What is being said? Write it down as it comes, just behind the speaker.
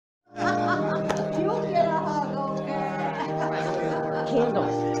You'll get a hug, okay?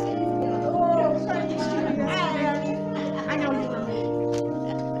 Candles. Oh, thank you. I know you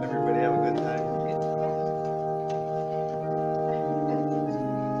will. Everybody have a good time.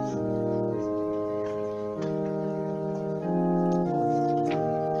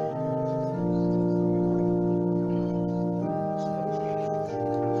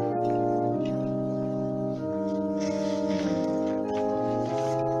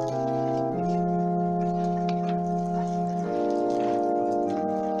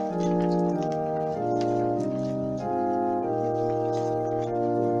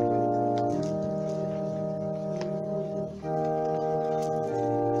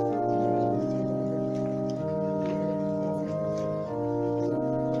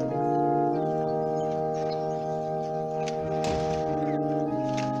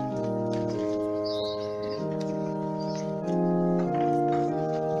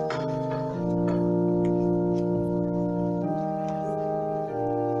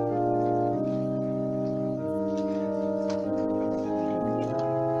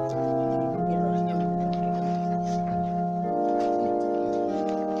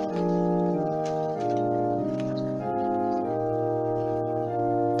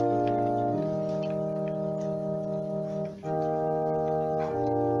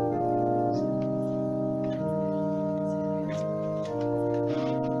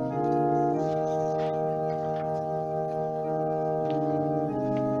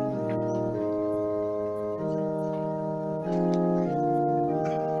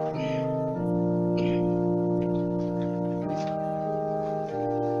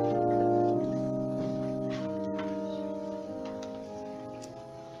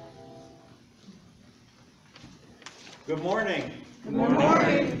 Good morning. Good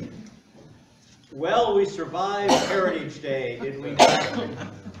morning. Well, we survived Heritage Day, didn't we? I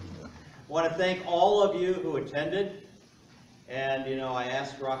want to thank all of you who attended. And, you know, I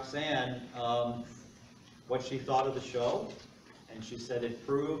asked Roxanne what she thought of the show. And she said it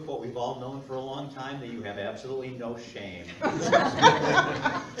proved what we've all known for a long time, that you have absolutely no shame.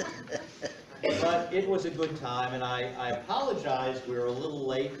 But it was a good time, and I apologize, we were a little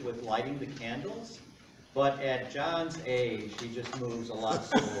late with lighting the candles. But at John's age, he just moves a lot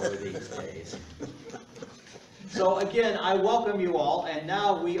slower these days. So again, I welcome you all, and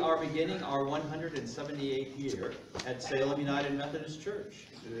now we are beginning our 178th year at Salem United Methodist Church.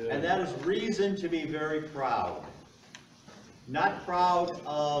 And that is reason to be very proud. Not proud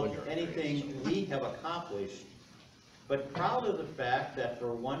of anything we have accomplished, but proud of the fact that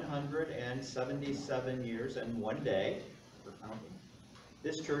for 177 years and one day, for counting,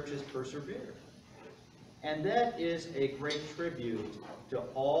 this church has persevered. And that is a great tribute to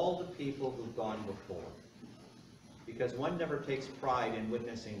all the people who've gone before. Because one never takes pride in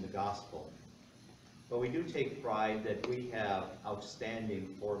witnessing the gospel. But we do take pride that we have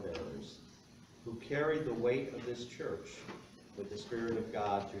outstanding forebears who carried the weight of this church with the Spirit of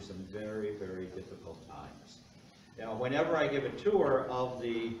God through some very, very difficult times. You know, whenever I give a tour of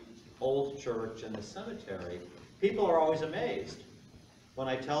the old church and the cemetery, people are always amazed. When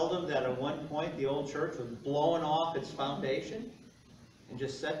I tell them that at one point the old church was blowing off its foundation and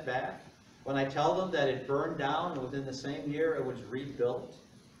just set back. When I tell them that it burned down and within the same year it was rebuilt.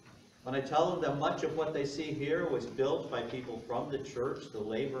 When I tell them that much of what they see here was built by people from the church, the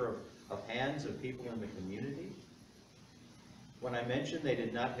labor of hands of people in the community. When I mentioned they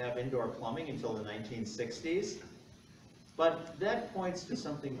did not have indoor plumbing until the 1960s. But that points to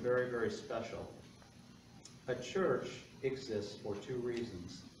something very, very special. A church exists for two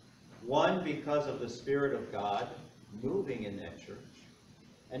reasons. One, because of the Spirit of God moving in that church.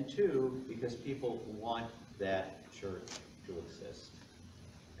 And two, because people want that church to exist.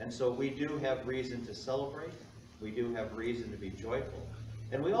 And so we do have reason to celebrate. We do have reason to be joyful.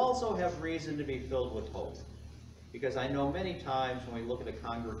 And we also have reason to be filled with hope. Because I know many times when we look at a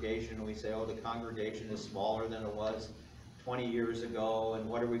congregation and we say, oh, the congregation is smaller than it was 20 years ago, and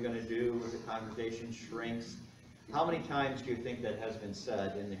what are we going to do if the congregation shrinks? How many times do you think that has been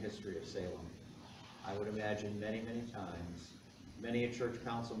said in the history of Salem? I would imagine many, many times. Many a church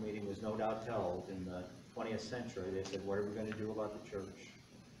council meeting was no doubt held in the 20th century. They said, what are we going to do about the church?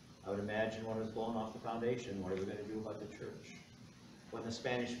 I would imagine when it was blown off the foundation, what are we going to do about the church? When the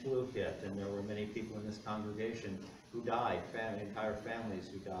Spanish flu hit, and there were many people in this congregation who died, entire families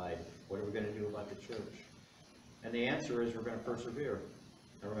who died, what are we going to do about the church? And the answer is we're going to persevere.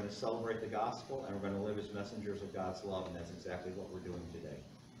 And we're going to celebrate the gospel, and we're going to live as messengers of God's love, and that's exactly what we're doing today.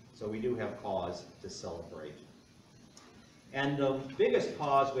 So we do have cause to celebrate. And the biggest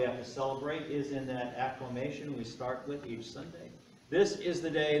cause we have to celebrate is in that acclamation we start with each Sunday. This is the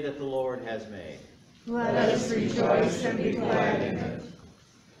day that the Lord has made. Let us rejoice and be glad in it.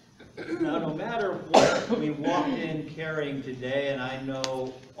 Now, no matter what we walked in carrying today, and I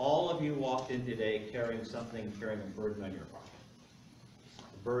know all of you walked in today carrying a burden on your heart.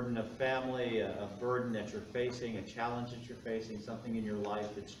 A burden of family, a burden that you're facing, a challenge that you're facing, something in your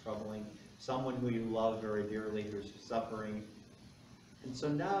life that's troubling, someone who you love very dearly who's suffering. And so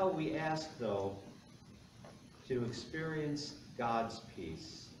now we ask, though, to experience God's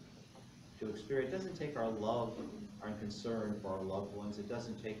peace. To experience, it doesn't take our love, our concern for our loved ones. It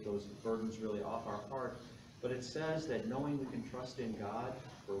doesn't take those burdens really off our heart. But it says that knowing we can trust in God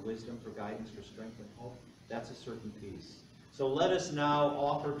for wisdom, for guidance, for strength and hope, that's a certain peace. So let us now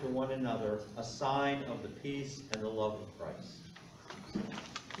offer to one another a sign of the peace and the love of Christ.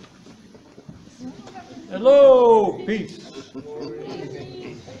 Hello, peace.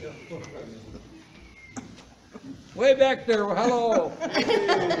 Way back there, hello.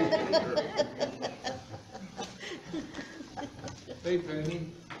 Hey, Penny.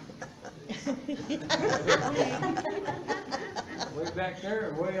 Way back there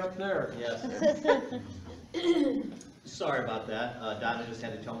and way up there. Yes. Sorry about that. Donna just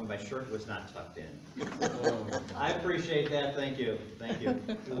had to tell me my shirt was not tucked in. I appreciate that. Thank you. Thank you.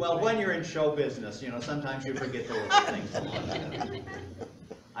 Well, when you're in show business, you know, sometimes you forget the little things along that.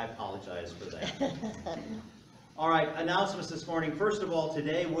 I apologize for that. All right, announcements this morning. First of all,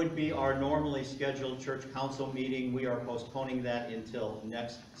 today would be our normally scheduled church council meeting. We are postponing that until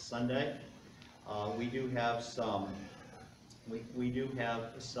next Sunday. We do have some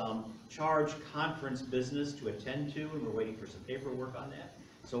charge conference business to attend to, and we're waiting for some paperwork on that.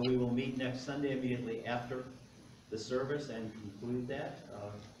 So we will meet next Sunday immediately after the service and conclude that,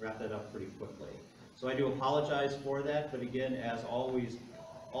 wrap that up pretty quickly. So I do apologize for that, but again, as always,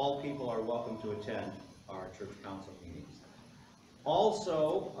 all people are welcome to attend our church council meetings.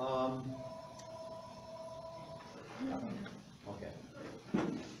 Also,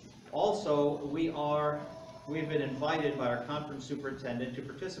 we've been invited by our conference superintendent to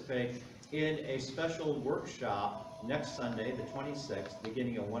participate in a special workshop next Sunday, the 26th,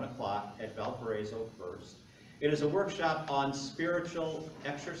 beginning at 1 o'clock at Valparaiso First. It is a workshop on spiritual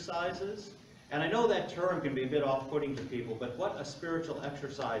exercises. And I know that term can be a bit off-putting to people, but what a spiritual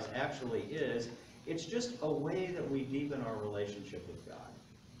exercise actually is, it's just a way that we deepen our relationship with God.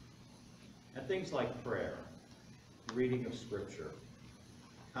 And things like prayer, reading of Scripture,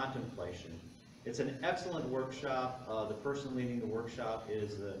 contemplation. It's an excellent workshop. The person leading the workshop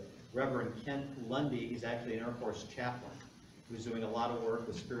is the Reverend Kent Lundy. He's actually an Air Force chaplain who's doing a lot of work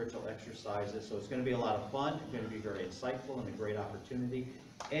with spiritual exercises. So it's going to be a lot of fun. It's going to be very insightful and a great opportunity.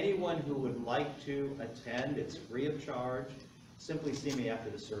 Anyone who would like to attend, it's free of charge. Simply see me after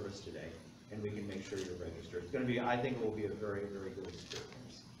the service today, and we can make sure you're registered. It's going to be, I think it will be a very, very good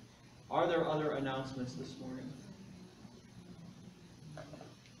experience. Are there other announcements this morning?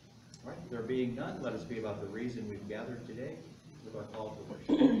 All right, there being none, let us be about the reason we've gathered today with our call to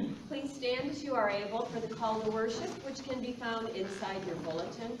worship. Please stand as you are able for the call to worship, which can be found inside your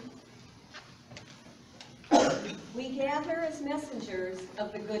bulletin. We gather as messengers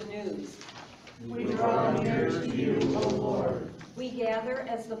of the good news. We draw near to you, O Lord. We gather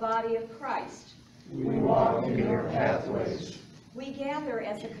as the body of Christ. We walk in your pathways. We gather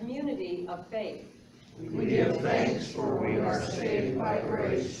as a community of faith. We give thanks for we are saved by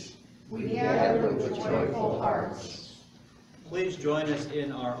grace. We gather with joyful hearts. Please join us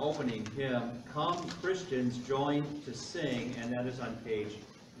in our opening hymn, Come Christians Join to Sing, and that is on page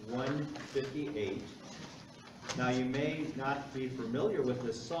 158. Now, you may not be familiar with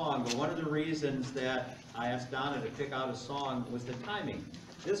this song, but one of the reasons that I asked Donna to pick out a song was the timing.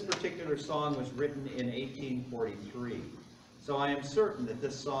 This particular song was written in 1843. So I am certain that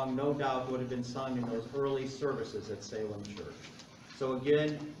this song, no doubt, would have been sung in those early services at Salem Church. So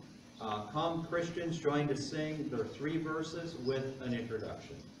again, Come Christians Join to Sing. There are 3 verses with an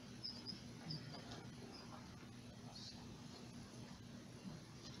introduction.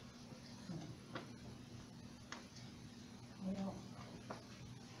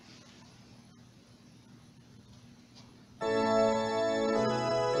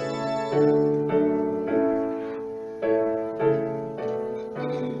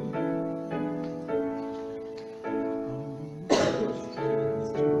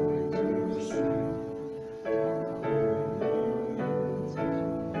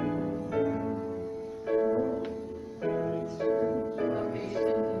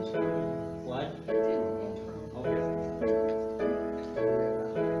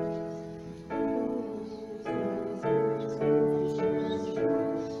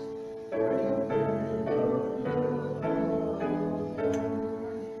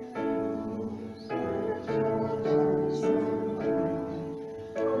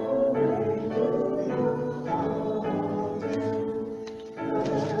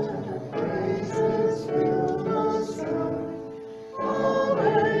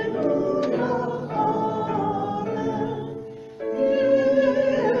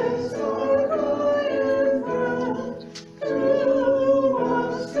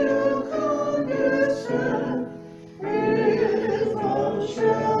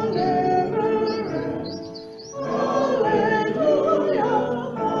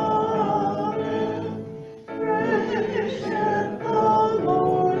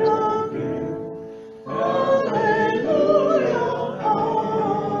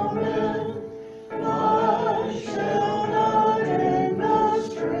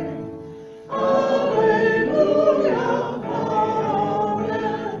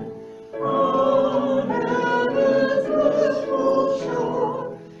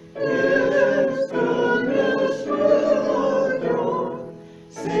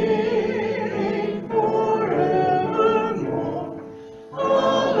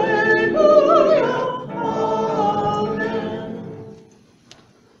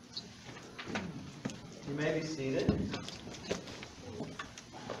 may be seated.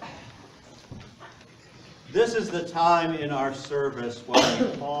 This is the time in our service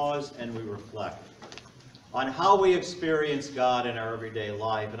when we pause and we reflect on how we experience God in our everyday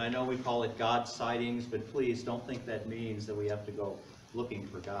life. And I know we call it God sightings, but please don't think that means that we have to go looking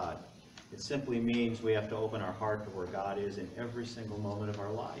for God. It simply means we have to open our heart to where God is in every single moment of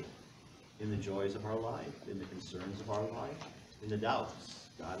our life, in the joys of our life, in the concerns of our life, in the doubts.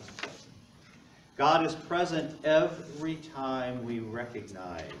 God is present. God is present every time we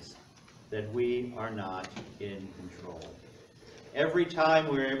recognize that we are not in control. Every time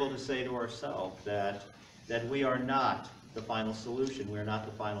we're able to say to ourselves that we are not the final solution, we are not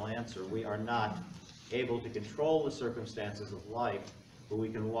the final answer, we are not able to control the circumstances of life, but we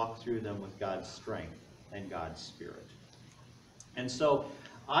can walk through them with God's strength and God's Spirit. And so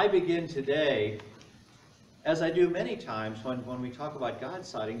I begin today, as I do many times when we talk about God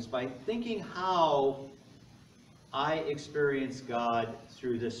sightings, by thinking how I experience God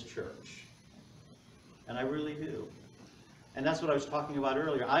through this church. And I really do. And that's what I was talking about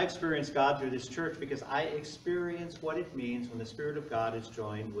earlier. I experience God through this church because I experience what it means when the Spirit of God is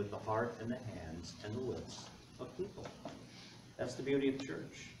joined with the heart and the hands and the lips of people. That's the beauty of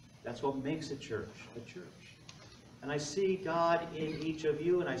church. That's what makes a church a church. And I see God in each of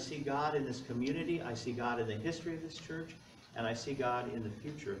you, and I see God in this community. I see God in the history of this church, and I see God in the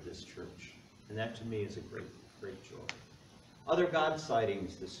future of this church. And that to me is a great, great joy. Other God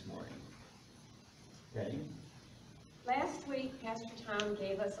sightings this morning. Okay. Last week, Pastor Tom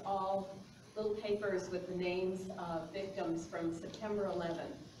gave us all little papers with the names of victims from September 11th.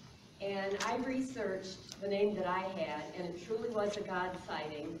 And I researched the name that I had, and it truly was a God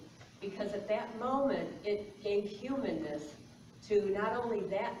sighting, because at that moment, it gave humanness to not only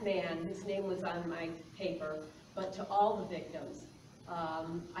that man, whose name was on my paper, but to all the victims.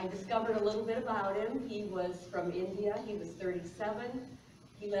 I discovered a little bit about him. He was from India. He was 37.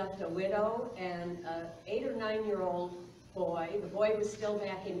 He left a widow and an 8 or 9-year-old boy. The boy was still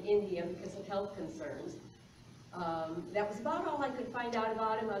back in India because of health concerns. That was about all I could find out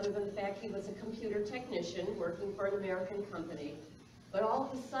about him, other than the fact he was a computer technician working for an American company. But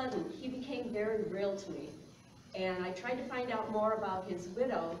all of a sudden, he became very real to me. And I tried to find out more about his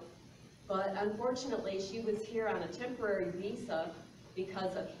widow, but unfortunately, she was here on a temporary visa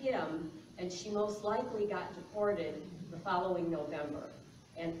because of him, and she most likely got deported the following November.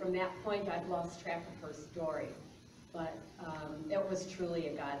 And from that point, I've lost track of her story. But it was truly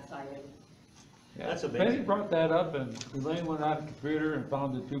a God sighting. Yeah, That's Penny amazing. brought that up, and Elaine went on the computer and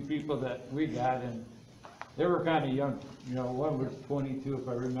found the two people that we got, and they were kind of young. You know, one was 22, if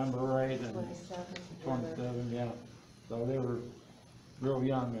I remember right, and 27, yeah. So they were real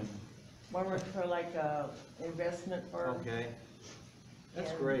young, and One worked for like a investment firm. Okay.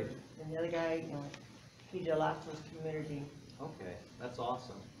 That's and- great. And the other guy, you know, he did a lot for his community. Okay, that's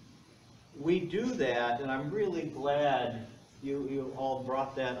awesome. We do that, and I'm really glad you all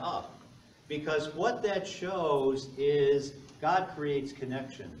brought that up. Because what that shows is God creates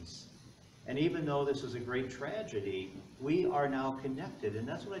connections. And even though this is a great tragedy, we are now connected. And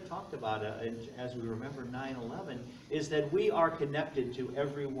that's what I talked about as we remember 9/11, is that we are connected to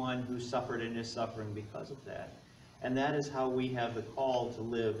everyone who suffered and is suffering because of that. And that is how we have the call to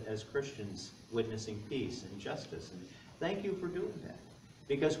live as Christians, witnessing peace and justice. And thank you for doing that.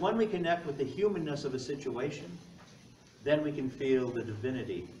 Because when we connect with the humanness of a situation, then we can feel the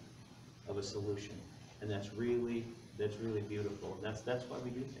divinity of a solution. And that's really beautiful. And that's why we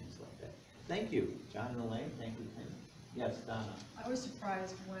do things like that. Thank you, John and Elaine. Thank you, Penny. Yes, Donna. I was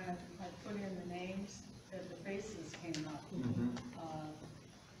surprised when I put in the names that the faces came up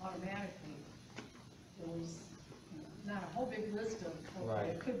automatically. There was not a whole big list of, okay, Right.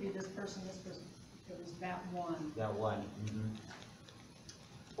 it could be this person, it was that one. That one.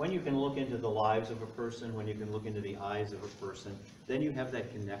 When you can look into the lives of a person, when you can look into the eyes of a person, then you have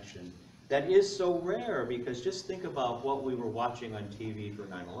that connection. That is so rare, because just think about what we were watching on TV for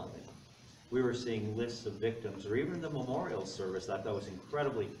 9/11. We were seeing lists of victims, or even the memorial service. I thought was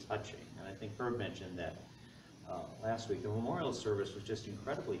incredibly touching, and I think Herb mentioned that last week. The memorial service was just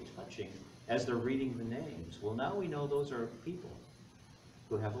incredibly touching as they're reading the names. Well, now we know those are people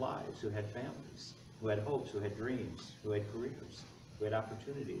who have lives, who had families, who had hopes, who had dreams, who had careers, who had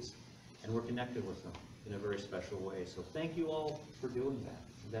opportunities, and we're connected with them in a very special way. So thank you all for doing that.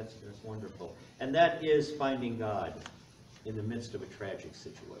 That's wonderful. And that is finding God in the midst of a tragic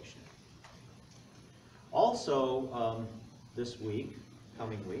situation. Also, this week,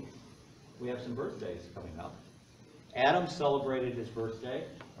 coming week, we have some birthdays coming up. Adam celebrated his birthday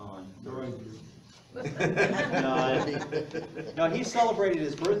on No, he celebrated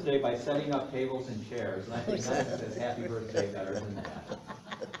his birthday by setting up tables and chairs, and I think nothing says happy birthday better than that.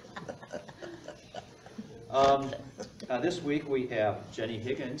 This week we have Jenny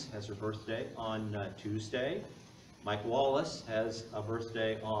Higgins has her birthday on Tuesday. Mike Wallace has a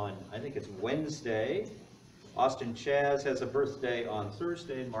birthday on, I think it's Wednesday. Austin Chaz has a birthday on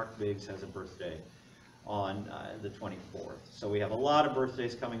Thursday, and Mark Biggs has a birthday on the 24th. So we have a lot of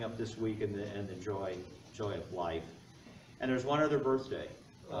birthdays coming up this week in the joy of life. And there's one other birthday.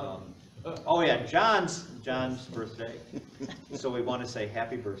 Oh yeah, John's birthday. So we want to say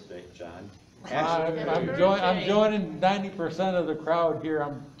happy birthday, John. Actually, I'm joining 90% of the crowd here.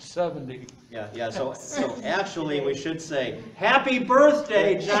 I'm 70. yeah. So actually, we should say happy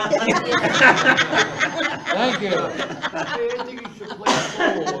birthday, John. Thank you. I think you should play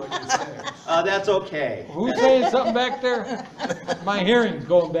solo when you say. That's okay. Who's saying something back there? My hearing's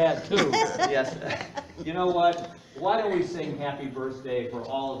going bad too. Yes. You know what? Why don't we sing happy birthday for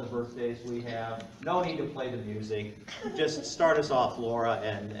all of the birthdays we have? No need to play the music. Just start us off, Laura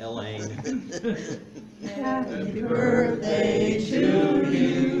and Elaine. Happy birthday to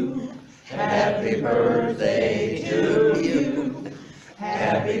you. Happy birthday to you.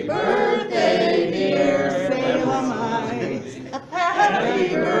 Happy birthday, dear Salemites. Happy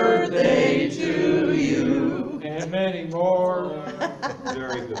birthday to you. And many more.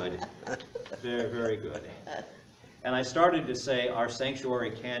 Very good. Very, very good. And I started to say our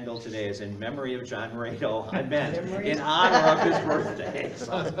sanctuary candle today is in memory of John Rado. I meant in honor of his birthday.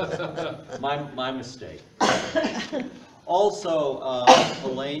 So, my mistake. Also,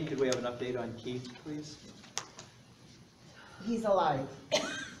 Elaine, could we have an update on Keith, please? He's alive.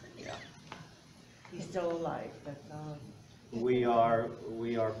 Yeah. He's still alive, but, We are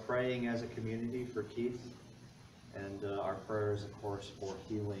praying as a community for Keith, and our prayers, of course, for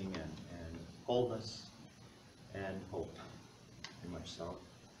healing and wholeness and hope, very much so.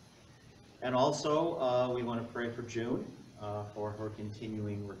 And also, we want to pray for June, for her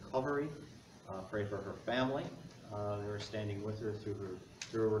continuing recovery. Pray for her family. They were standing with her through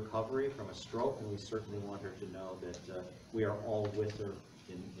her recovery from a stroke, and we certainly want her to know that we are all with her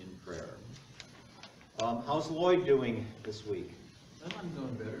in prayer. How's Lloyd doing this week? Well, I'm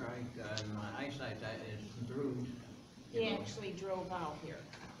doing better. My eyesight is improved. He actually drove out here.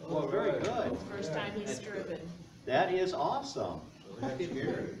 Well, very good. First time he's driven. That is awesome. That's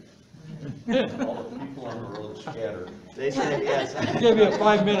scary. All the people on the road scattered. They said yes. Give you a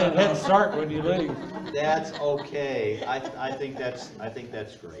 5-minute head start when you leave. That's okay. I think that's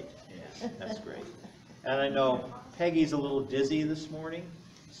great. That's great. And I know Peggy's a little dizzy this morning,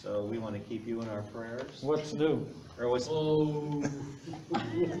 so we want to keep you in our prayers. What's new? Or what's Oh,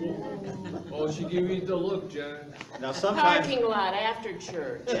 she gave me the look, John. now sometimes. Parking lot after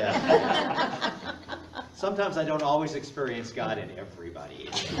church. Yeah. Sometimes I don't always experience God in everybody.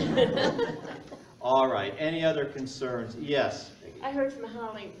 All right. Any other concerns? Yes. Peggy. I heard from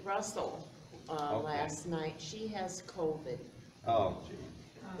Holly Russell Okay. last night. She has COVID. Oh, gee.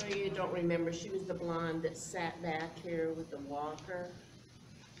 So you don't remember, she was the blonde that sat back here with the walker.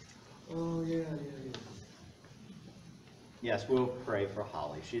 Oh, yeah. Yes, we'll pray for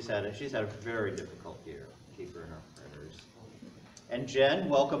Holly. She's had a very difficult year. Keep her in our prayers. And Jen,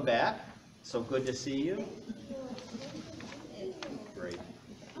 welcome back. So good to see you. Great.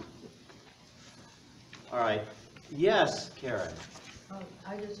 All right. Yes, Karen.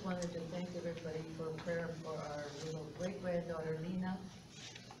 I just wanted to thank everybody for prayer for our little great-granddaughter Lena.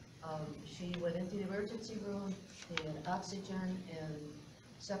 She went into the emergency room, they had oxygen and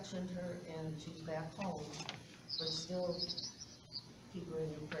suctioned her, and she's back home. But still, keep her in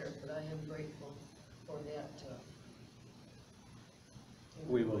your prayer, but I am grateful for that.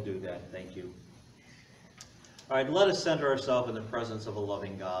 We will do that. Thank you. All right, let us center ourselves in the presence of a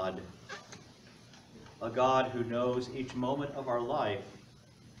loving God. A God who knows each moment of our life,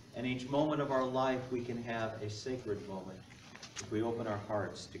 and each moment of our life we can have a sacred moment if we open our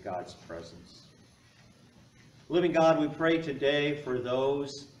hearts to God's presence. Living God, we pray today for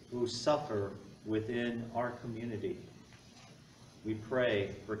those who suffer within our community. We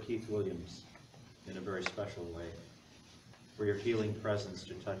pray for Keith Williams in a very special way. For your healing presence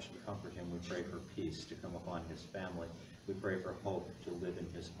to touch and comfort him. We pray for peace to come upon his family. We pray for hope to live in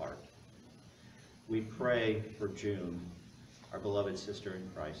his heart. We pray for June, our beloved sister in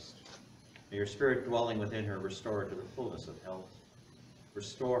Christ. May your Spirit dwelling within her restore her to the fullness of health.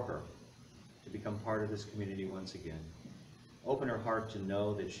 Restore her to become part of this community once again. Open her heart to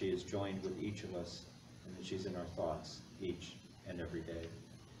know that she is joined with each of us and that she's in our thoughts each and every day.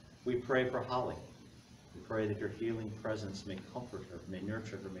 We pray for Holly. We pray that your healing presence may comfort her, may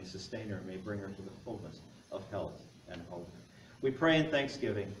nurture her, may sustain her, may bring her to the fullness of health and hope. We pray in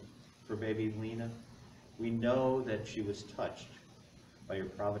thanksgiving for baby Lena. We know that she was touched by your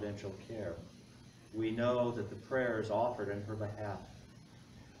providential care. We know that the prayers offered in her behalf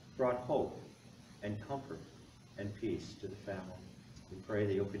brought hope and comfort and peace to the family. We pray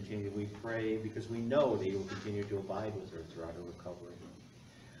that you'll continue. We pray because we know that you'll continue to abide with her throughout her recovery.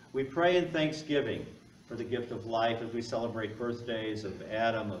 We pray in thanksgiving for the gift of life as we celebrate birthdays of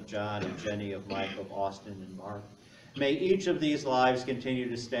Adam, of John, of Jenny, of Mike, of Austin, and Mark. May each of these lives continue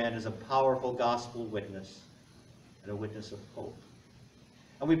to stand as a powerful gospel witness and a witness of hope.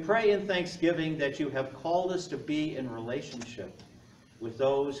 And we pray in thanksgiving that you have called us to be in relationship with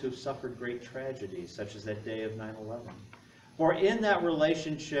those who've suffered great tragedies, such as that day of 9/11. For in that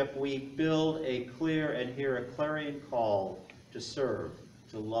relationship, we build a clear and hear a clarion call to serve,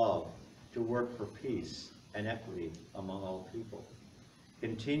 to love, to work for peace and equity among all people.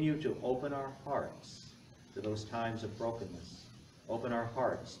 Continue to open our hearts to those times of brokenness. Open our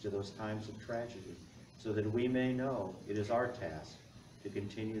hearts to those times of tragedy, so that we may know it is our task to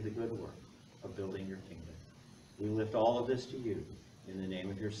continue the good work of building your kingdom. We lift all of this to you in the name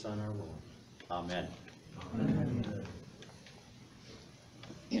of your Son, our Lord. Amen. Amen.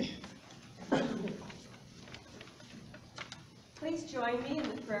 Please join me in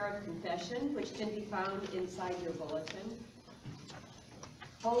the prayer of confession, which can be found inside your bulletin.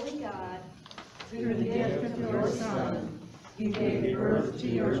 Holy God, Through the gift of your Son, you gave birth to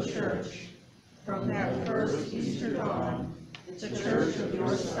your church. From that first Easter dawn, the church of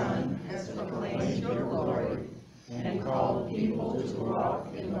your Son has proclaimed your glory and called people to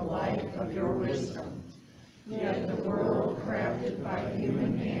walk in the light of your wisdom. Yet the world crafted by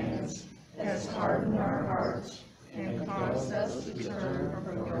human hands has hardened our hearts and caused us to turn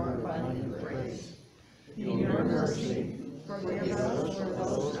from your abundant grace. In your mercy, forgive us for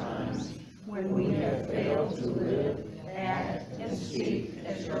those times when we have failed to live, act, and speak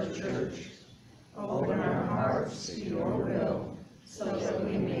as your church. Open our hearts to your will, so that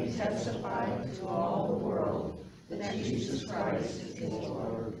we may testify to all the world that Jesus Christ is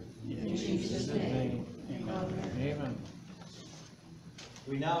Lord. In Jesus' name, amen. Amen.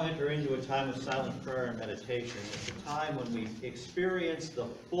 We now enter into a time of silent prayer and meditation. It's a time when we experience the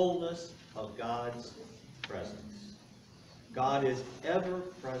fullness of God's presence. God is ever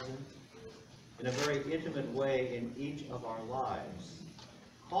present in a very intimate way in each of our lives,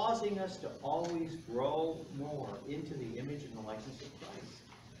 causing us to always grow more into the image and the likeness of Christ.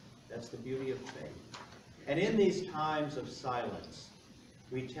 That's the beauty of faith. And in these times of silence,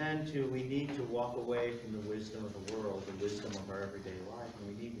 we need to walk away from the wisdom of the world, the wisdom of our everyday life,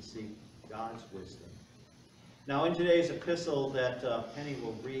 and we need to seek God's wisdom. Now, in today's epistle that Penny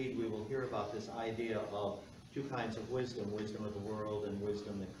will read, we will hear about this idea of two kinds of wisdom, wisdom of the world and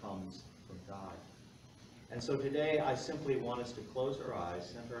wisdom that comes from God. And so today, I simply want us to close our eyes,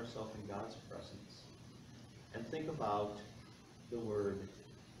 center ourselves in God's presence, and think about the word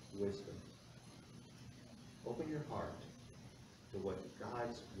wisdom. Open your heart to what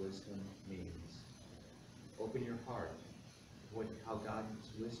God's wisdom means. Open your heart to how God's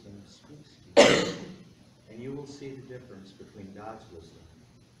wisdom speaks to you. And you will see the difference between God's wisdom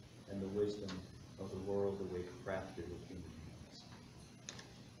and the wisdom of the world that we've crafted with human hands.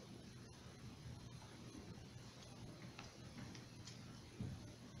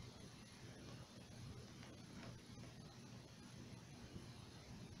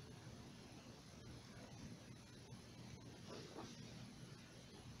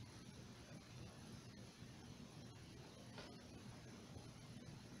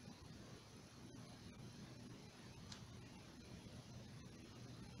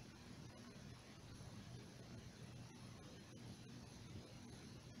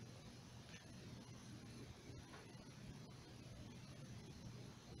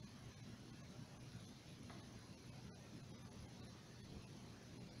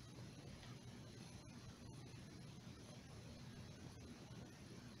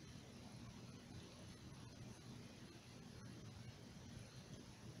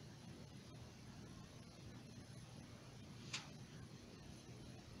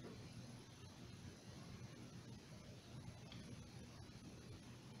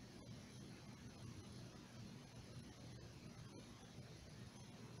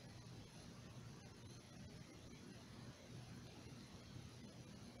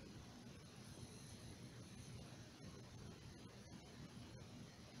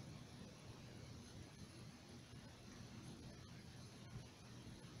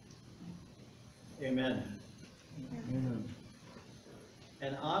 Amen. Amen.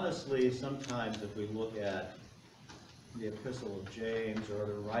 And honestly, sometimes if we look at the Epistle of James or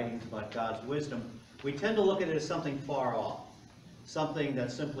other writings about God's wisdom, we tend to look at it as something far off, something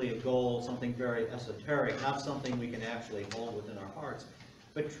that's simply a goal, something very esoteric, not something we can actually hold within our hearts.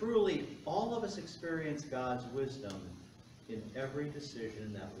 But truly, all of us experience God's wisdom in every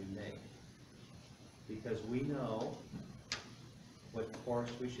decision that we make, because we know what course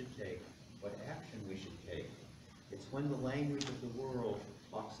we should take, what action we should take. It's when the language of the world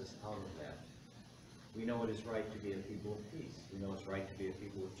talks us out of that. We know it is right to be a people of peace. We know it's right to be a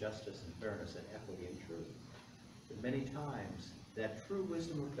people of justice and fairness and equity and truth. But many times, that true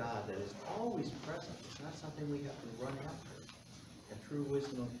wisdom of God that is always present, it's not something we have to run after. That true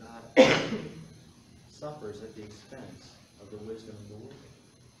wisdom of God suffers at the expense of the wisdom of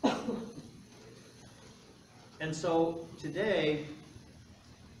the world. And so today,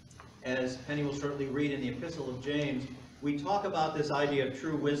 as Penny will shortly read in the Epistle of James, we talk about this idea of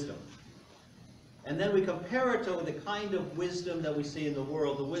true wisdom. And then we compare it to the kind of wisdom that we see in the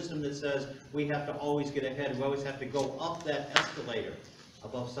world, the wisdom that says we have to always get ahead, we always have to go up that escalator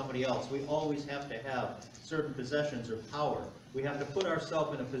above somebody else. We always have to have certain possessions or power. We have to put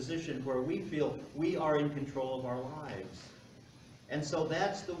ourselves in a position where we feel we are in control of our lives. And so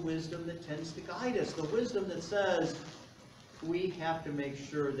that's the wisdom that tends to guide us, the wisdom that says we have to make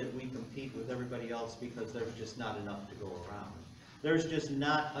sure that we compete with everybody else because there's just not enough to go around. There's just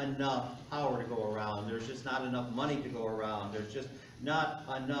not enough power to go around. There's just not enough money to go around. There's just not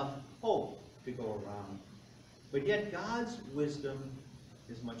enough hope to go around. But yet God's wisdom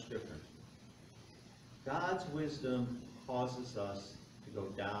is much different. God's wisdom causes us to go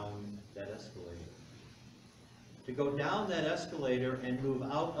down that escalator. To go down that escalator and move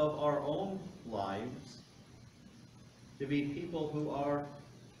out of our own lives to be people who are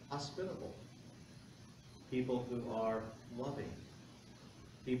hospitable, people who are loving,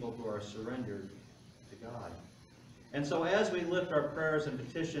 people who are surrendered to God. And so as we lift our prayers and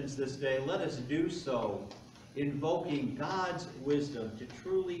petitions this day, let us do so invoking God's wisdom to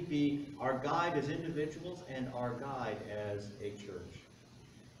truly be our guide as individuals and our guide as a church.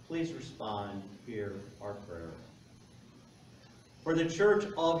 Please respond, hear our prayer. For the church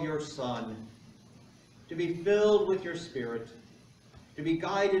of your Son, to be filled with your Spirit, to be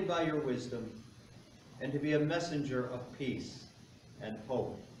guided by your wisdom, and to be a messenger of peace and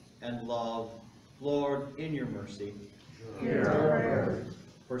hope and love, Lord, in your mercy. Hear our prayer.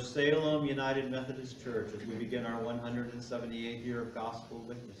 For Salem United Methodist Church, as we begin our 178th year of gospel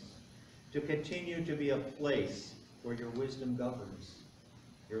witness, to continue to be a place where your wisdom governs,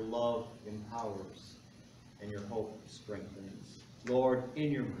 your love empowers, and your hope strengthens. Lord,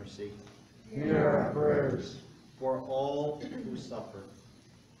 in your mercy, Hear our prayers. For all who suffer.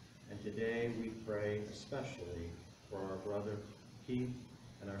 And today we pray especially for our brother Keith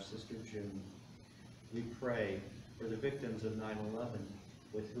and our sister June. We pray for the victims of 9/11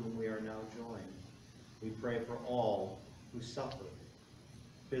 with whom we are now joined. We pray for all who suffer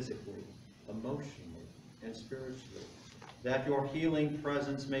physically, emotionally, and spiritually, that your healing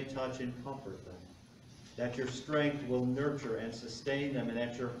presence may touch and comfort them, that your strength will nurture and sustain them, and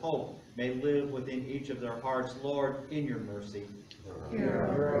that your hope may live within each of their hearts. Lord, in your mercy, Hear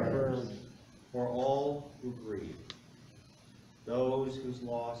our prayers. for all who grieve, those whose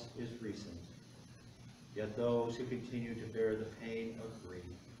loss is recent, yet those who continue to bear the pain of grief,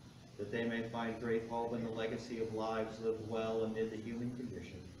 that they may find great hope in the legacy of lives lived well amid the human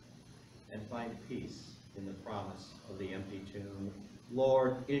condition, and find peace in the promise of the empty tomb.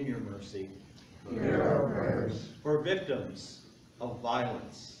 Lord, in your mercy, Hear our prayers. for victims of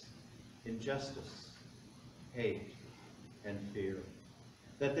violence, injustice, hate, and fear,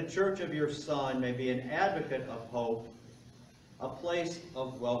 that the church of your Son may be an advocate of hope, a place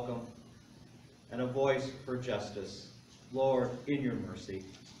of welcome, and a voice for justice. Lord, in your mercy,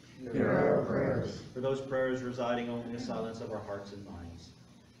 Hear our prayers. for those prayers residing only in the silence of our hearts and minds,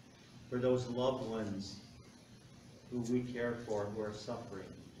 for those loved ones who we care for who are suffering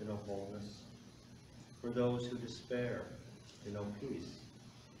to know wholeness, for those who despair to know peace,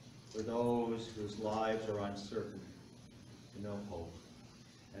 for those whose lives are uncertain to know hope,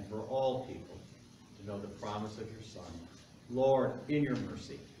 and for all people to know the promise of your Son. Lord, in your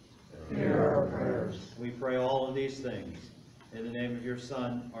mercy, Hear our prayers. we pray all of these things in the name of your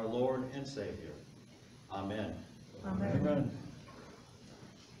Son, our Lord and Savior. Amen. Amen.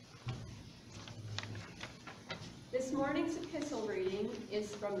 This morning's epistle reading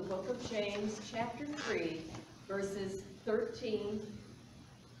is from the book of James, chapter 3, verses 13,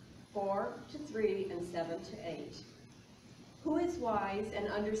 4-3, and 7-8. Who is wise and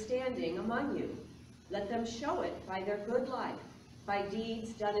understanding among you? Let them show it by their good life, by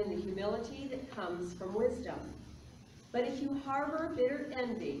deeds done in the humility that comes from wisdom. But if you harbor bitter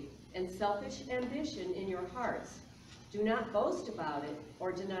envy and selfish ambition in your hearts, do not boast about it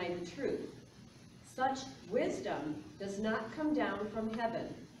or deny the truth. Such wisdom does not come down from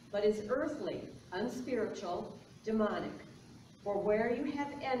heaven, but is earthly, unspiritual, demonic. For where you have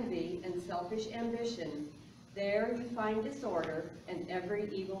envy and selfish ambition, there you find disorder and every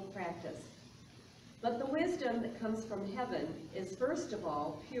evil practice. But the wisdom that comes from heaven is first of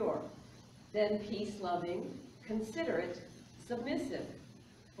all pure, then peace-loving, considerate, submissive,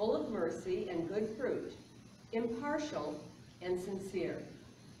 full of mercy and good fruit, impartial and sincere.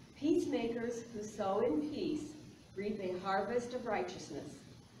 Peacemakers who sow in peace reap a harvest of righteousness.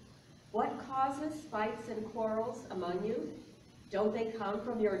 What causes fights and quarrels among you? Don't they come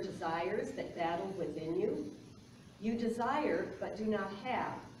from your desires that battle within you? You desire but do not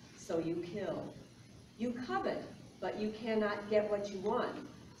have, so you kill. You covet, but you cannot get what you want,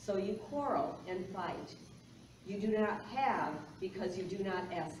 so you quarrel and fight. You do not have because you do not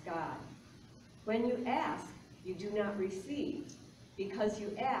ask God. When you ask, you do not receive, because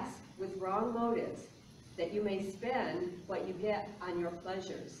you ask with wrong motives, that you may spend what you get on your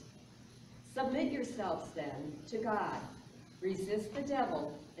pleasures. Submit yourselves then to God. Resist the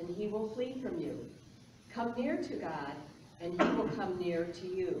devil, and he will flee from you. Come near to God, and he will come near to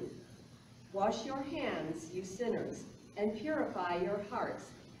you. Wash your hands, you sinners, and purify your hearts,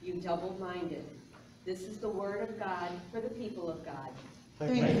 you double-minded. This is the word of God for the people of God.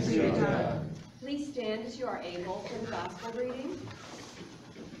 Thanks be to God. Please stand as you are able for the gospel reading.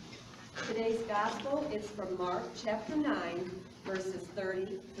 Today's gospel is from Mark chapter 9, verses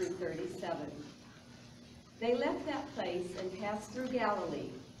 30 through 37. They left that place and passed through Galilee.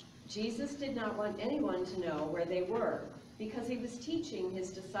 Jesus did not want anyone to know where they were, because he was teaching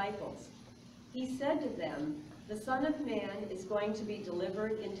his disciples. He said to them, "The Son of Man is going to be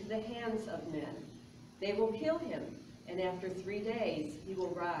delivered into the hands of men. They will kill him, and after 3 days he will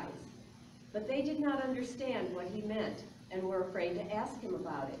rise." But they did not understand what he meant, and were afraid to ask him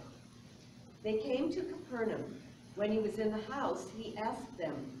about it. They came to Capernaum. When he was in the house, he asked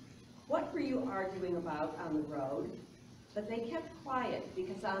them, "What were you arguing about on the road?" But they kept quiet,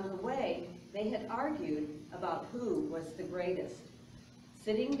 because on the way they had argued about who was the greatest.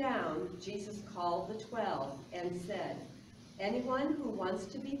 Sitting down, Jesus called the 12 and said, "Anyone who wants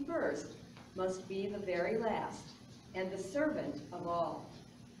to be first must be the very last, and the servant of all."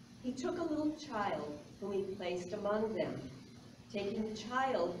 He took a little child whom he placed among them. Taking the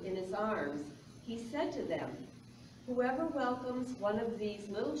child in his arms, he said to them, "Whoever welcomes one of these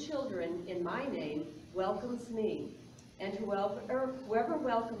little children in my name welcomes me, and whoever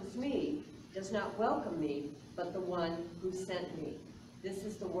welcomes me does not welcome me, but the one who sent me." This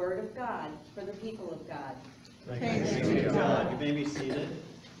is the word of God for the people of God. Thanks Thanks be be to to God. God. You may be seated.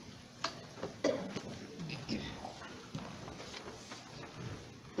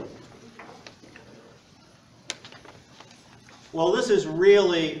 Well, this is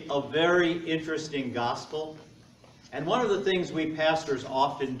really a very interesting gospel. And one of the things we pastors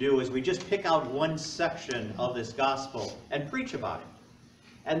often do is we just pick out one section of this gospel and preach about it.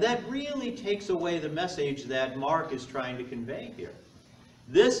 And that really takes away the message that Mark is trying to convey here.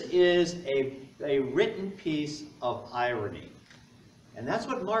 This is a written piece of irony. And that's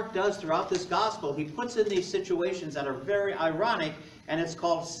what Mark does throughout this gospel. He puts in these situations that are very ironic, and it's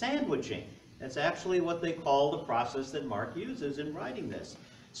called sandwiching. That's actually what they call the process that Mark uses in writing this.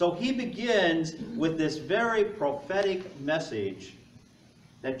 So he begins with this very prophetic message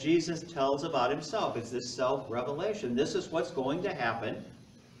that Jesus tells about himself. It's this self-revelation. This is what's going to happen.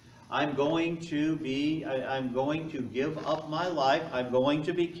 I'm going to give up my life, I'm going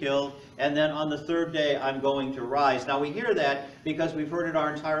to be killed, and then on the third day I'm going to rise. Now we hear that because we've heard it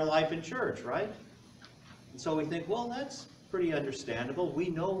our entire life in church, right? And so we think, well, that's pretty understandable. We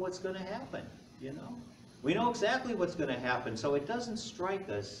know what's going to happen, you know? We know exactly what's going to happen, so it doesn't strike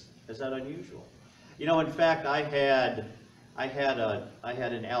us as that unusual. You know, in fact, I had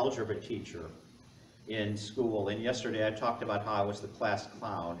an algebra teacher in school, and yesterday I talked about how I was the class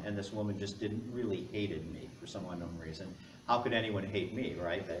clown, and this woman just really hated me for some unknown reason. How could anyone hate me,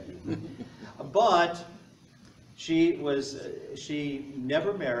 right? But she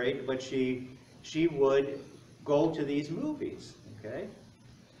never married, but she would go to these movies, okay?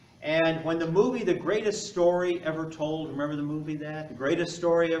 And when the movie The Greatest Story Ever Told, remember the movie that? The Greatest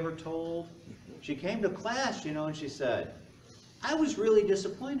Story Ever Told? She came to class, you know, and she said, "I was really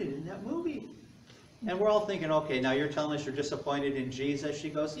disappointed in that movie." And we're all thinking, okay, now you're telling us you're disappointed in Jesus? She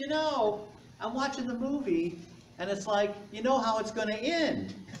goes, "You know, I'm watching the movie, and it's like, you know how it's going to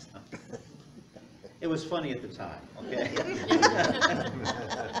end." It was funny at the time, okay?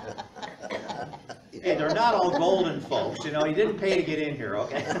 Hey, they're not all golden folks, you know, you didn't pay to get in here,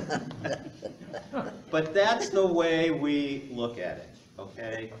 okay? But that's the way we look at it,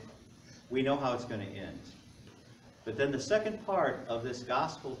 okay? We know how it's going to end. But then the second part of this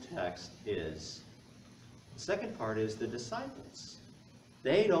gospel text is, the disciples.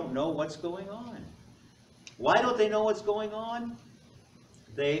 They don't know what's going on. Why don't they know what's going on?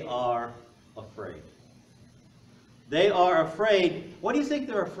 They are afraid. They are afraid. What do you think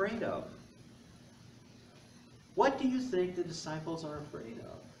they're afraid of? What do you think the disciples are afraid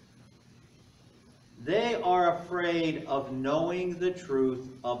of? They are afraid of knowing the truth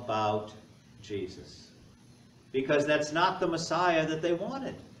about Jesus. Because that's not the Messiah that they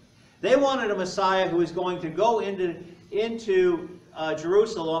wanted. They wanted a Messiah who was going to go into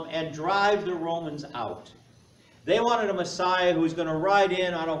Jerusalem and drive the Romans out. They wanted a Messiah who was going to ride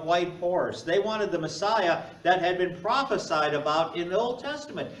in on a white horse. They wanted the Messiah that had been prophesied about in the Old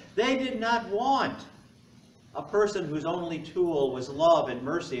Testament. They did not want a person whose only tool was love and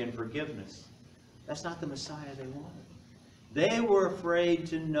mercy and forgiveness. That's not the Messiah they wanted. They were afraid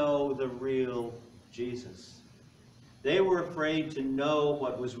to know the real Jesus. They were afraid to know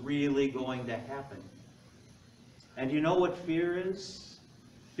what was really going to happen. And you know what fear is?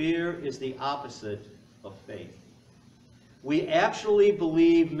 Fear is the opposite of faith. We actually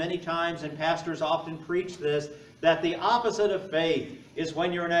believe many times, and pastors often preach this, that the opposite of faith is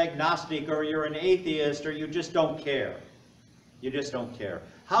when you're an agnostic or you're an atheist or you just don't care. You just don't care.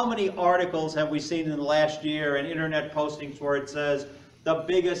 How many articles have we seen in the last year and internet postings where it says the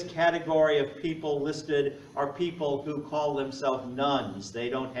biggest category of people listed are people who call themselves nuns. They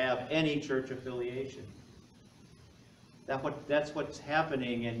don't have any church affiliation. That's what's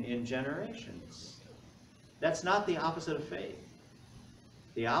happening in generations. That's not the opposite of faith.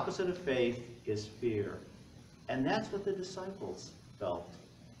 The opposite of faith is fear. And that's what the disciples felt.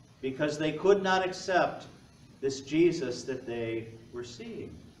 Because they could not accept this Jesus that they were seeing.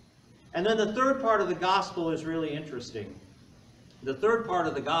 And then the third part of the gospel is really interesting. The third part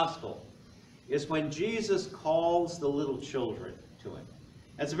of the gospel is when Jesus calls the little children to him.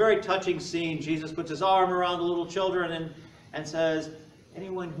 It's a very touching scene. Jesus puts his arm around the little children and says,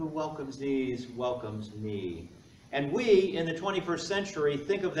 anyone who welcomes these welcomes me. And we, in the 21st century,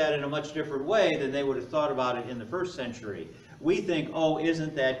 think of that in a much different way than they would have thought about it in the first century. We think, oh,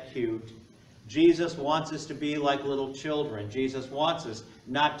 isn't that cute? Jesus wants us to be like little children. Jesus wants us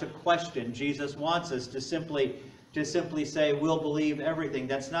not to question. Jesus wants us to simply say, we'll believe everything.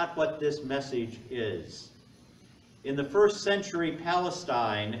 That's not what this message is. In the first century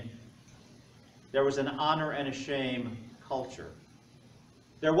Palestine, there was an honor and a shame culture.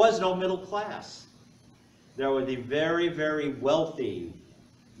 There was no middle class. There were the very, very wealthy,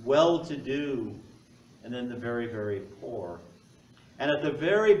 well-to-do, and then the very, very poor. And at the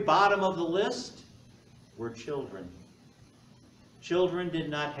very bottom of the list were children. Children did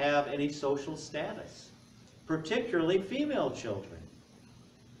not have any social status, particularly female children.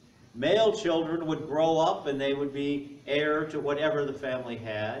 Male children would grow up and they would be heir to whatever the family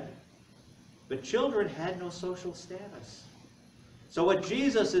had, but children had no social status. So what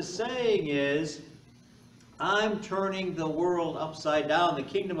Jesus is saying is, I'm turning the world upside down. The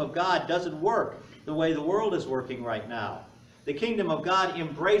kingdom of God doesn't work the way the world is working right now. The kingdom of God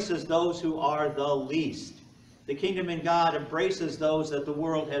embraces those who are the least. The kingdom in God embraces those that the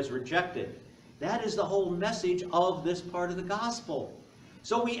world has rejected. That is the whole message of this part of the gospel.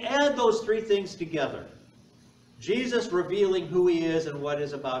 So we add those three things together. Jesus revealing who he is and what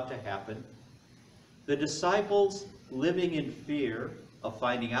is about to happen. The disciples living in fear of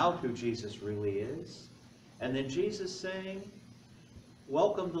finding out who Jesus really is. And then Jesus saying,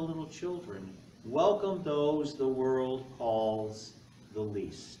 welcome the little children. Welcome those the world calls the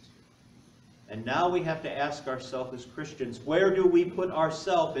least. And now we have to ask ourselves as Christians, where do we put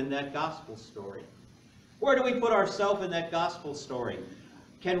ourselves in that gospel story? Where do we put ourselves in that gospel story?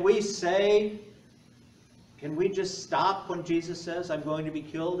 Can we just stop when Jesus says, I'm going to be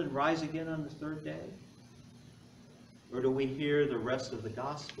killed and rise again on the third day? Or do we hear the rest of the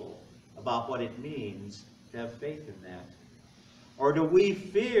gospel about what it means to have faith in that? Or do we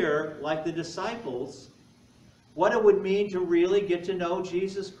fear, like the disciples, what it would mean to really get to know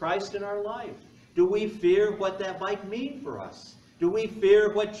Jesus Christ in our life? Do we fear what that might mean for us? Do we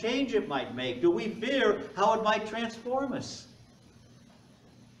fear what change it might make? Do we fear how it might transform us?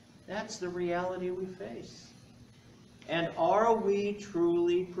 That's the reality we face. And are we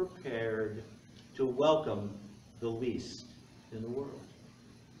truly prepared to welcome the least in the world?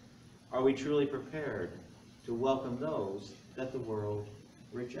 Are we truly prepared to welcome those that the world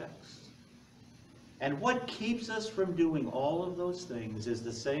rejects? And what keeps us from doing all of those things is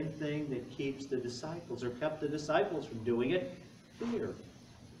the same thing that keeps the disciples, or kept the disciples from doing it: fear.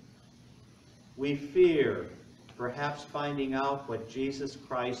 We fear perhaps finding out what Jesus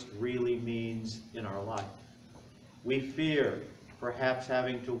Christ really means in our life. We fear perhaps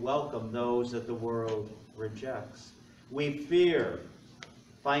having to welcome those that the world rejects. We fear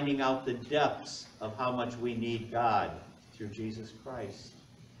finding out the depths of how much we need God through Jesus Christ.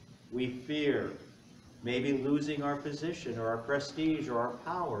 We fear maybe losing our position or our prestige or our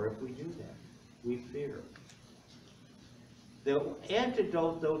power if we do that. We fear. The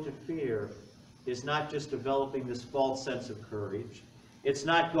antidote, though, to fear is not just developing this false sense of courage. It's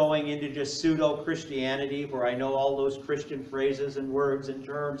not going into just pseudo-Christianity where I know all those Christian phrases and words and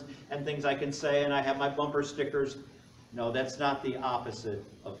terms and things I can say and I have my bumper stickers. No, that's not the opposite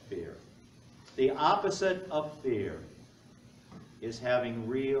of fear. The opposite of fear is having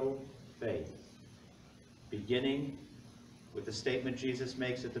real faith, beginning with the statement Jesus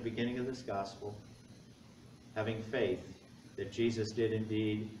makes at the beginning of this gospel, having faith that Jesus did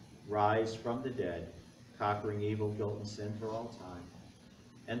indeed rise from the dead, conquering evil, guilt, and sin for all time,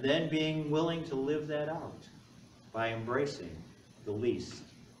 and then being willing to live that out by embracing the least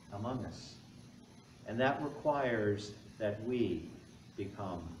among us. And that requires that we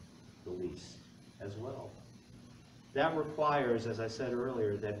become the least as well. That requires, as I said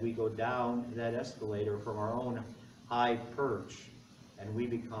earlier, that we go down that escalator from our own high perch and we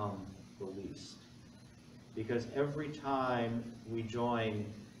become the least. Because every time we join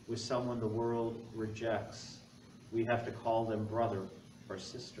with someone the world rejects, we have to call them brother or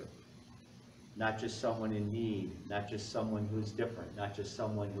sister. Not just someone in need, not just someone who is different, not just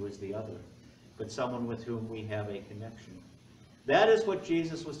someone who is the other, but someone with whom we have a connection. That is what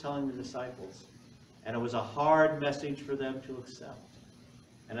Jesus was telling the disciples. And it was a hard message for them to accept.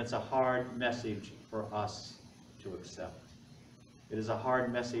 And it's a hard message for us to accept. It is a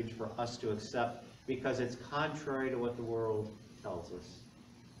hard message for us to accept because it's contrary to what the world tells us.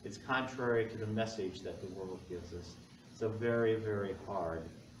 It's contrary to the message that the world gives us. It's a very, very hard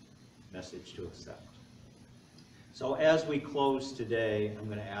message to accept. So as we close today, I'm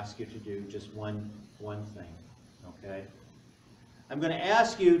going to ask you to do just one thing, okay? I'm going to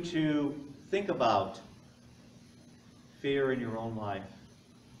ask you to think about fear in your own life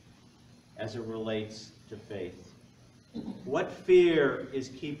as it relates to faith. What fear is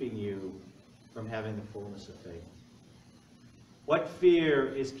keeping you from having the fullness of faith? What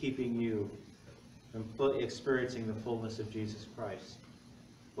fear is keeping you from experiencing the fullness of Jesus Christ?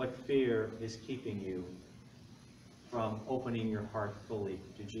 What fear is keeping you from opening your heart fully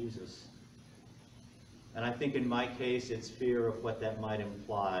to Jesus? And I think in my case, it's fear of what that might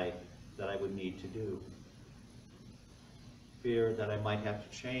imply that I would need to do. Fear that I might have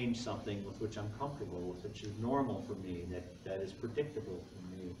to change something with which I'm comfortable, with which is normal for me, that is predictable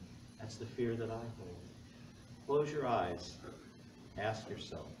for me. That's the fear that I hold. Close your eyes. Ask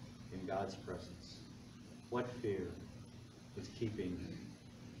yourself in God's presence, what fear is keeping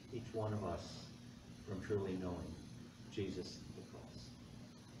each one of us from truly knowing Jesus the cross?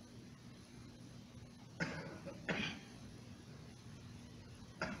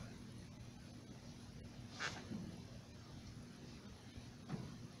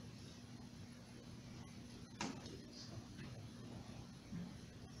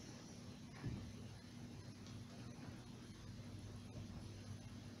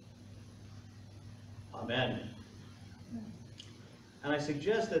 Amen. And I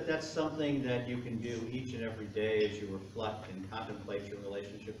suggest that that's something that you can do each and every day as you reflect and contemplate your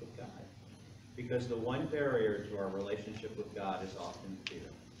relationship with God. Because the one barrier to our relationship with God is often fear.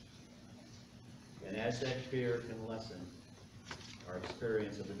 And as that fear can lessen, our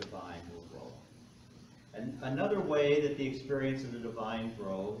experience of the divine will grow. And another way that the experience of the divine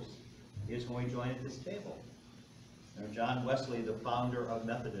grows is when we join at this table. Now, John Wesley, the founder of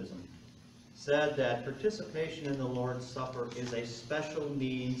Methodism, said that participation in the Lord's Supper is a special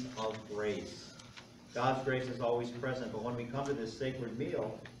means of grace. God's grace is always present, but when we come to this sacred meal,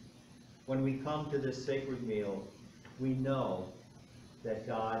 we know that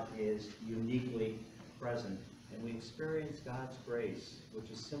God is uniquely present, and we experience God's grace,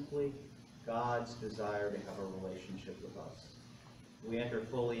 which is simply God's desire to have a relationship with us. We enter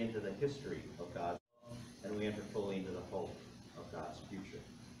fully into the history of God's love, and we enter fully into the hope of God's future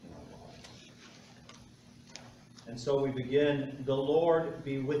in our lives. And so we begin, the Lord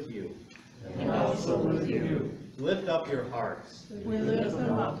be with you. And also with you. Lift up your hearts. We lift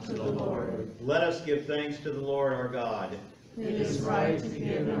them up to the Lord. Let us give thanks to the Lord our God. It is right to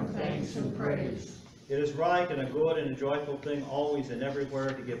give him thanks and praise. It is right and a good and a joyful thing always and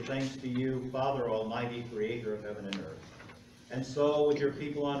everywhere to give thanks to you, Father Almighty, creator of heaven and earth. And so with your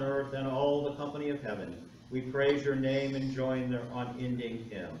people on earth and all the company of heaven, we praise your name and join their unending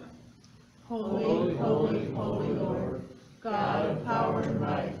hymn. Holy, holy, holy Lord, God of power and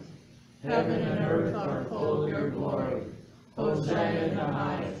might, heaven and earth are full of your glory. Hosanna in the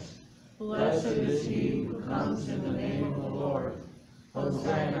highest. Blessed is he who comes in the name of the Lord.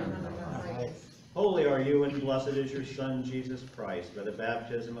 Hosanna in the highest. Holy are you, and blessed is your Son, Jesus Christ. By the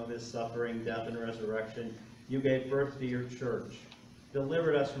baptism of his suffering, death, and resurrection, you gave birth to your church,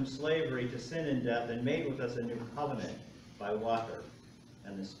 delivered us from slavery to sin and death, and made with us a new covenant by water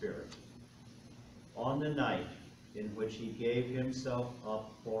and the Spirit. On the night in which he gave himself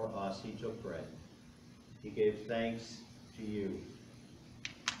up for us, he took bread. He gave thanks to you.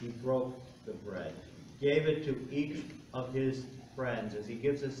 He broke the bread, gave it to each of his friends as he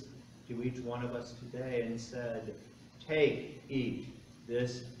gives us to each one of us today, and said, "Take, eat,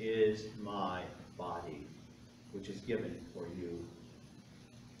 this is my body, which is given for you.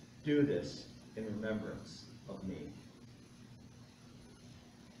 Do this in remembrance of me."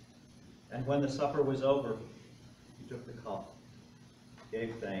 And when the supper was over, he took the cup,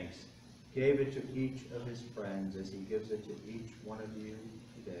 gave thanks, gave it to each of his friends as he gives it to each one of you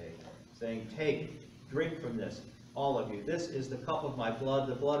today, saying, "Take, drink from this, all of you. This is the cup of my blood,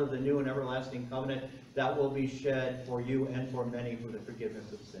 the blood of the new and everlasting covenant that will be shed for you and for many for the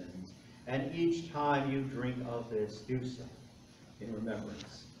forgiveness of sins. And each time you drink of this, do so in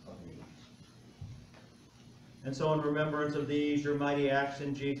remembrance of me." And so in remembrance of these, your mighty acts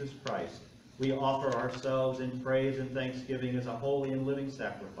in Jesus Christ, we offer ourselves in praise and thanksgiving as a holy and living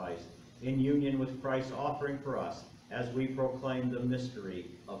sacrifice, in union with Christ's offering for us, as we proclaim the mystery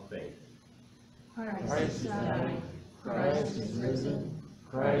of faith. Christ is died, Christ is risen,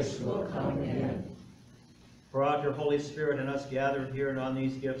 Christ will come again. Pour out your Holy Spirit in us gathered here and on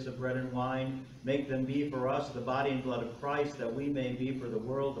these gifts of bread and wine. Make them be for us the body and blood of Christ, that we may be for the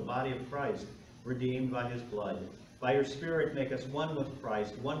world the body of Christ, redeemed by his blood. By your Spirit make us one with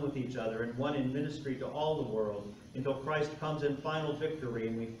Christ, one with each other, and one in ministry to all the world, until Christ comes in final victory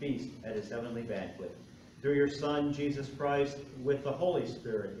and we feast at his heavenly banquet. Through your Son, Jesus Christ, with the Holy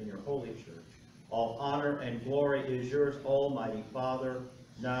Spirit in your holy church. All honor and glory is yours, Almighty Father,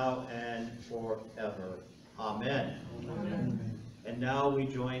 now and forever. Amen. Amen. And now we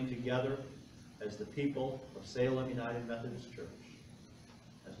join together as the people of Salem United Methodist Church,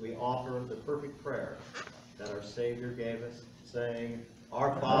 as we offer the perfect prayer that our Savior gave us, saying,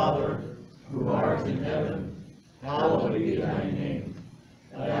 "Our Father, Who art in heaven, hallowed be thy name.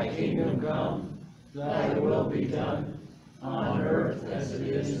 Thy kingdom come, thy will be done, on earth as it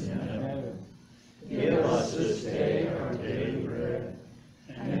is in heaven. Give us this day our daily bread,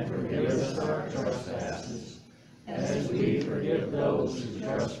 and forgive us our trespasses, as we forgive those who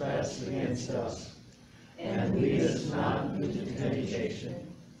trespass against us. And lead us not into temptation,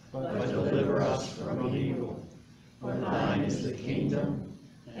 but deliver us from evil. For thine is the kingdom,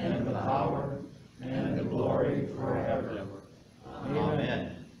 and the power, and the glory forever.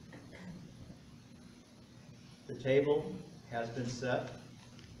 Amen." The table has been set,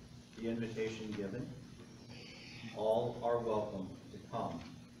 the invitation given. All are welcome to come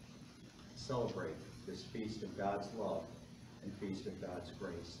celebrate this feast of God's love and feast of God's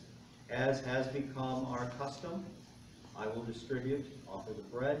grace. As has become our custom, I will distribute, offer the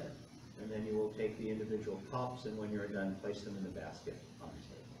bread, and then you will take the individual cups, and when you're done, place them in the basket on the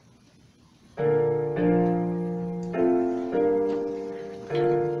table.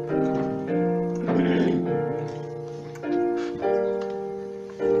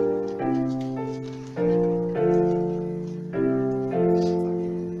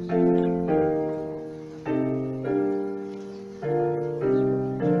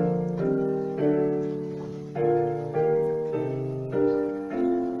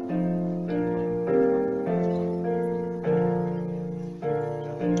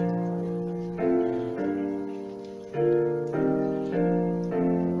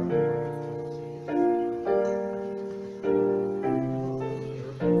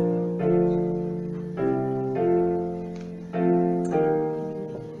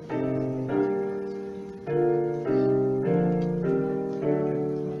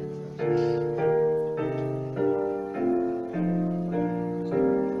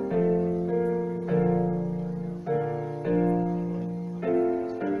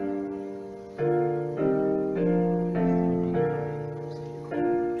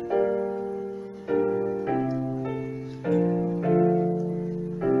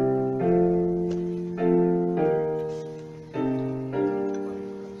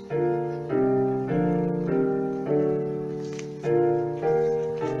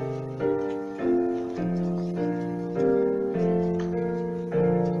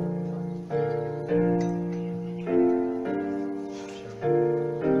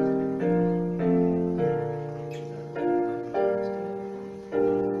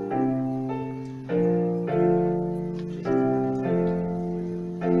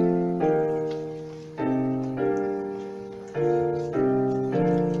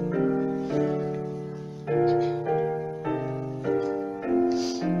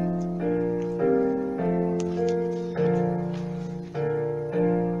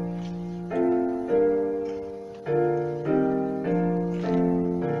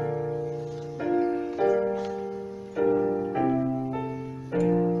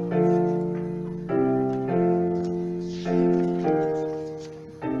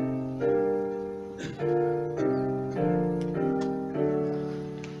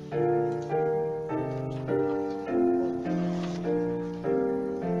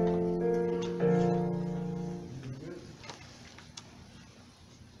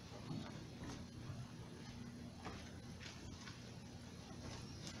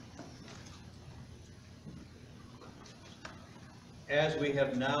 as we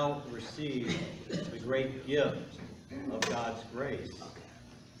have now received the great gift of God's grace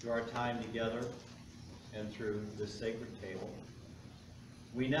through our time together and through this sacred table,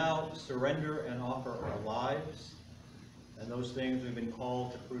 we now surrender and offer our lives and those things we've been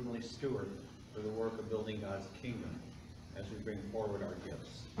called to prudently steward for the work of building God's kingdom as we bring forward our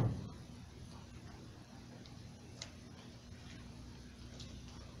gifts.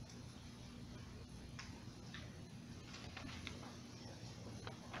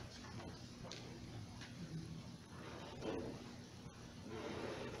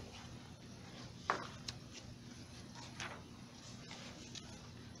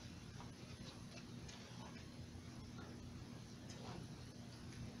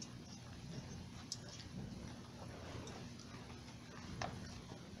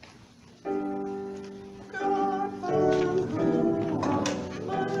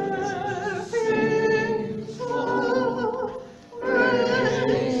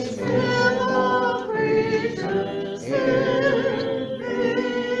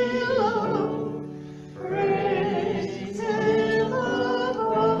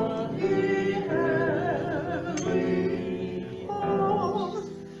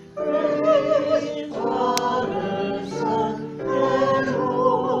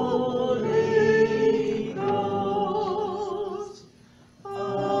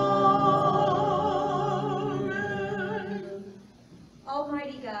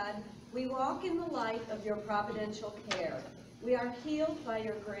 Providential care. We are healed by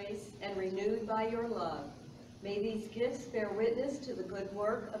your grace and renewed by your love. May these gifts bear witness to the good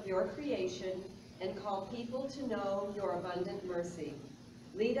work of your creation and call people to know your abundant mercy.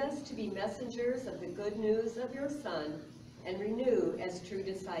 Lead us to be messengers of the good news of your Son and renew as true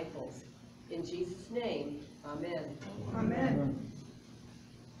disciples. In Jesus' name, amen. Amen.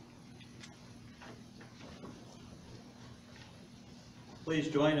 Please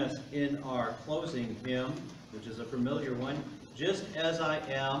join us in our closing hymn, which is a familiar one, Just As I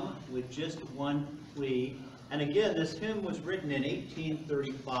Am, with just one plea. And again, this hymn was written in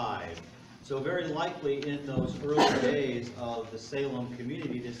 1835. So very likely in those early days of the Salem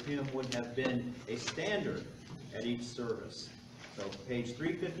community, this hymn would have been a standard at each service. So page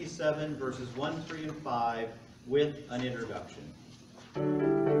 357, verses 1, 3, and 5, with an introduction.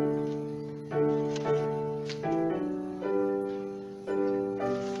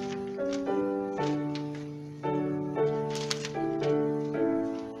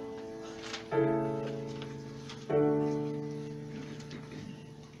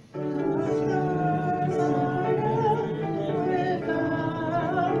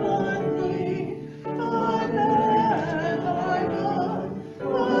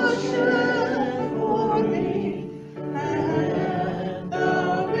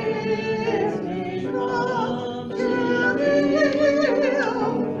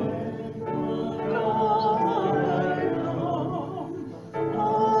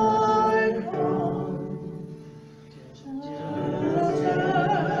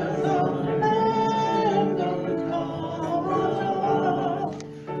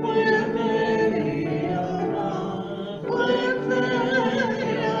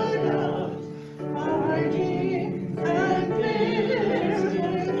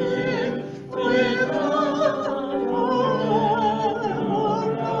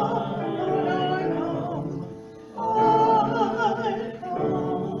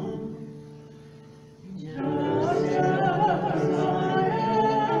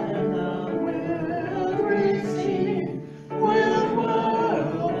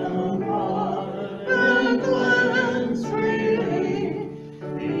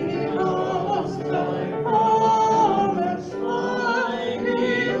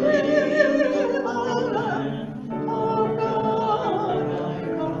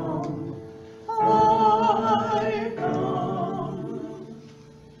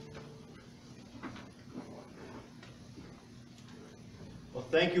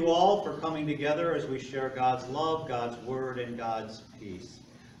 Thank you all for coming together as we share God's love, God's word, and God's peace.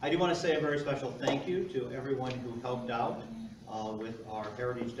 I do want to say a very special thank you to everyone who helped out with our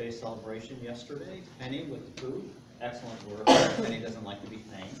Heritage Day celebration yesterday. Penny with the food, excellent work. Penny doesn't like to be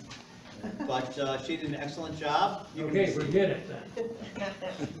thanked, but she did an excellent job. Okay, forget it then.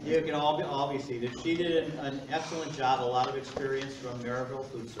 You can all be seated. She did an excellent job, a lot of experience from Maryville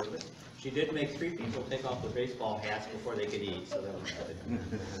Food Service. She did make 3 people take off their baseball hats before they could eat, so that was good.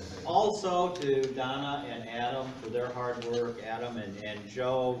 Also to Donna and Adam for their hard work, Adam and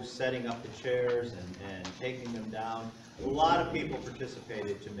Joe setting up the chairs and taking them down. A lot of people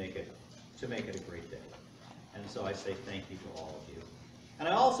participated to make it a great day. And so I say thank you to all of you. And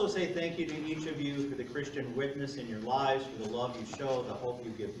I also say thank you to each of you for the Christian witness in your lives, for the love you show, the hope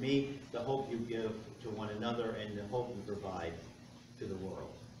you give me, the hope you give to one another, and the hope you provide to the world.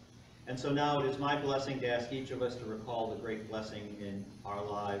 And so now it is my blessing to ask each of us to recall the great blessing in our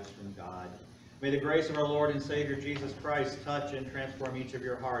lives from God. May the grace of our Lord and Savior Jesus Christ touch and transform each of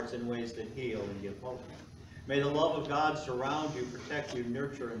your hearts in ways that heal and give hope. May the love of God surround you, protect you,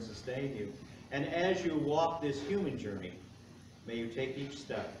 nurture, and sustain you. And as you walk this human journey, may you take each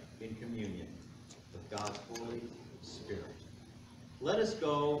step in communion with God's Holy Spirit. Let us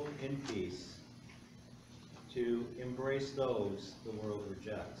go in peace to embrace those the world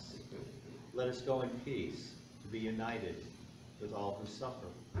rejects. Let us go in peace to be united with all who suffer.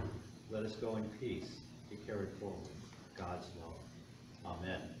 Let us go in peace to carry forward God's love.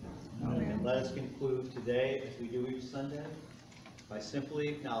 Amen. And let us conclude today, as we do each Sunday, by simply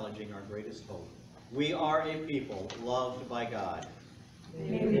acknowledging our greatest hope. We are a people loved by God.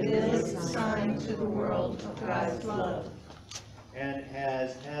 May we be a sign to the world of God's love. And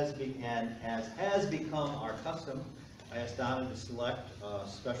as has become our custom, I asked Donna to select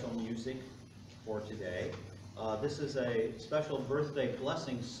special music for today. This is a special birthday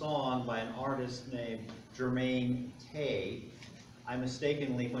blessing song by an artist named Jermaine Tay. I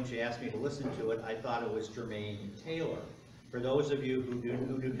mistakenly, when she asked me to listen to it, I thought it was Jermaine Taylor. For those of you who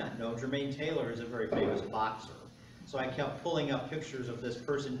do not know, Jermaine Taylor is a very famous boxer. So I kept pulling up pictures of this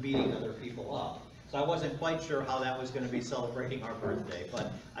person beating other people up. So I wasn't quite sure how that was going to be celebrating our birthday,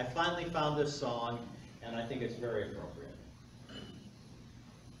 but I finally found this song, and I think it's very appropriate.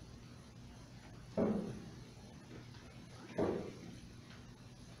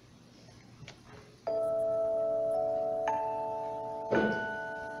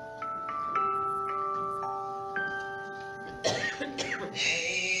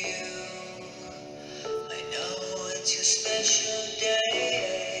 Hey you, I know it's your special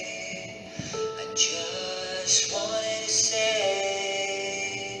day. I just wanted to say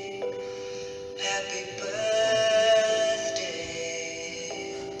happy birthday.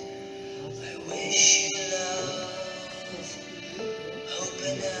 I wish you love, hope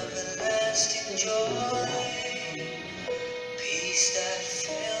and everlasting joy, peace that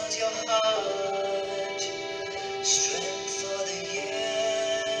fills your heart.